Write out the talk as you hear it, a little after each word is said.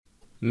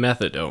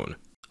Methadone,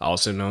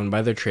 also known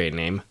by the trade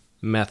name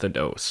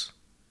Mathadose.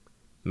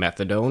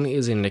 Methadone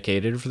is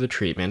indicated for the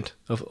treatment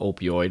of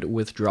opioid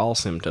withdrawal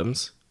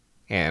symptoms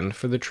and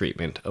for the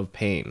treatment of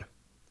pain.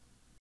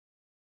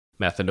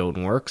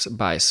 Methadone works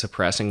by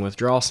suppressing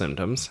withdrawal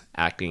symptoms,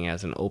 acting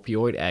as an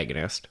opioid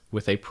agonist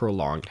with a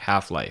prolonged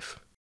half-life.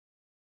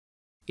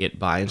 It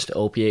binds to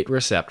opiate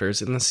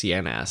receptors in the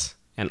CNS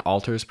and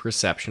alters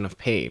perception of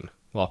pain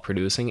while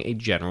producing a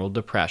general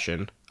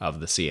depression of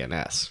the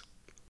CNS.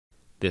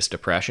 This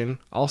depression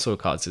also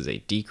causes a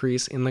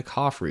decrease in the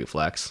cough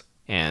reflex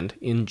and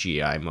in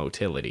GI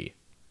motility.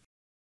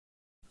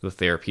 The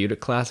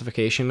therapeutic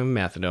classification of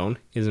methadone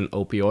is an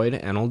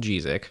opioid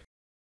analgesic,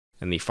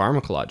 and the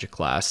pharmacologic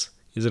class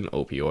is an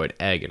opioid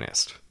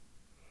agonist.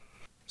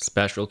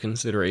 Special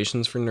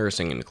considerations for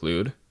nursing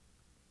include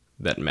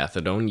that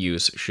methadone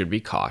use should be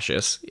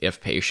cautious if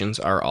patients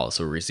are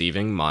also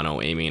receiving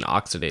monoamine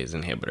oxidase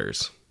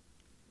inhibitors,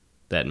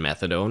 that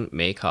methadone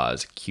may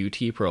cause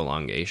QT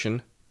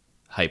prolongation,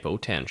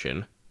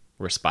 hypotension,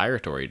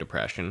 respiratory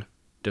depression,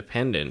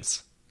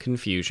 dependence,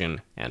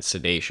 confusion, and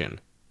sedation.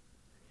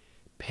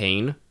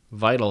 Pain,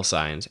 vital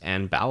signs,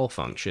 and bowel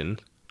function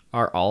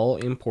are all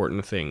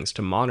important things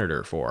to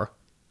monitor for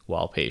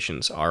while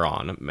patients are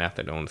on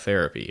methadone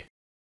therapy.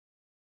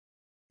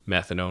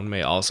 Methadone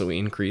may also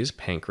increase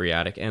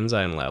pancreatic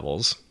enzyme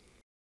levels,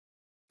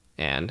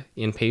 and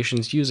in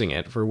patients using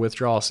it for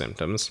withdrawal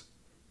symptoms,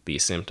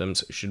 these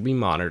symptoms should be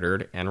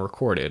monitored and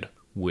recorded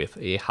with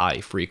a high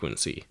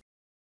frequency.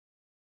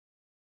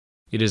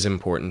 It is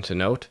important to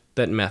note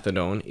that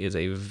methadone is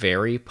a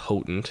very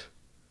potent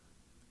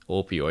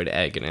opioid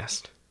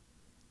agonist,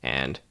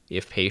 and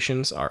if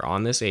patients are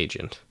on this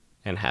agent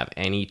and have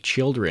any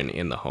children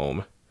in the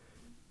home,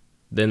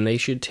 then they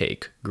should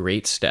take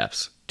great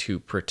steps to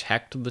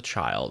protect the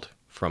child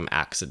from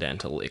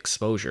accidental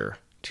exposure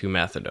to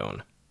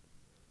methadone,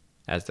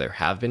 as there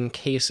have been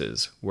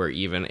cases where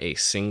even a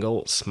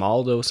single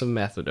small dose of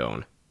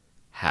methadone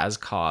has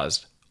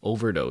caused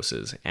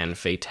overdoses and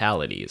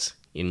fatalities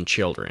in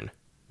children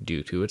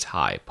due to its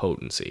high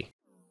potency.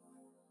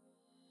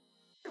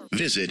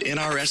 Visit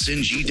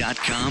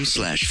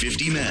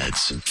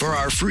nrsng.com/50meds for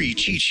our free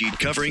cheat sheet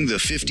covering the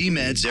 50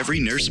 meds every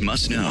nurse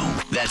must know.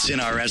 That's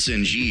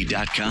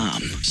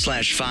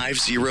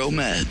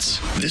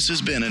nrsng.com/50meds. This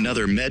has been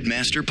another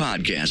MedMaster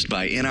podcast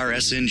by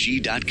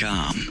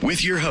nrsng.com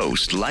with your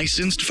host,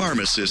 licensed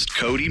pharmacist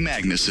Cody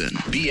Magnuson,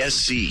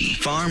 BSc,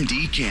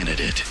 PharmD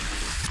candidate.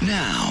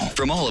 Now,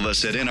 from all of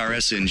us at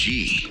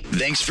NRSNG,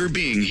 thanks for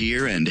being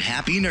here and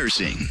happy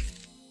nursing.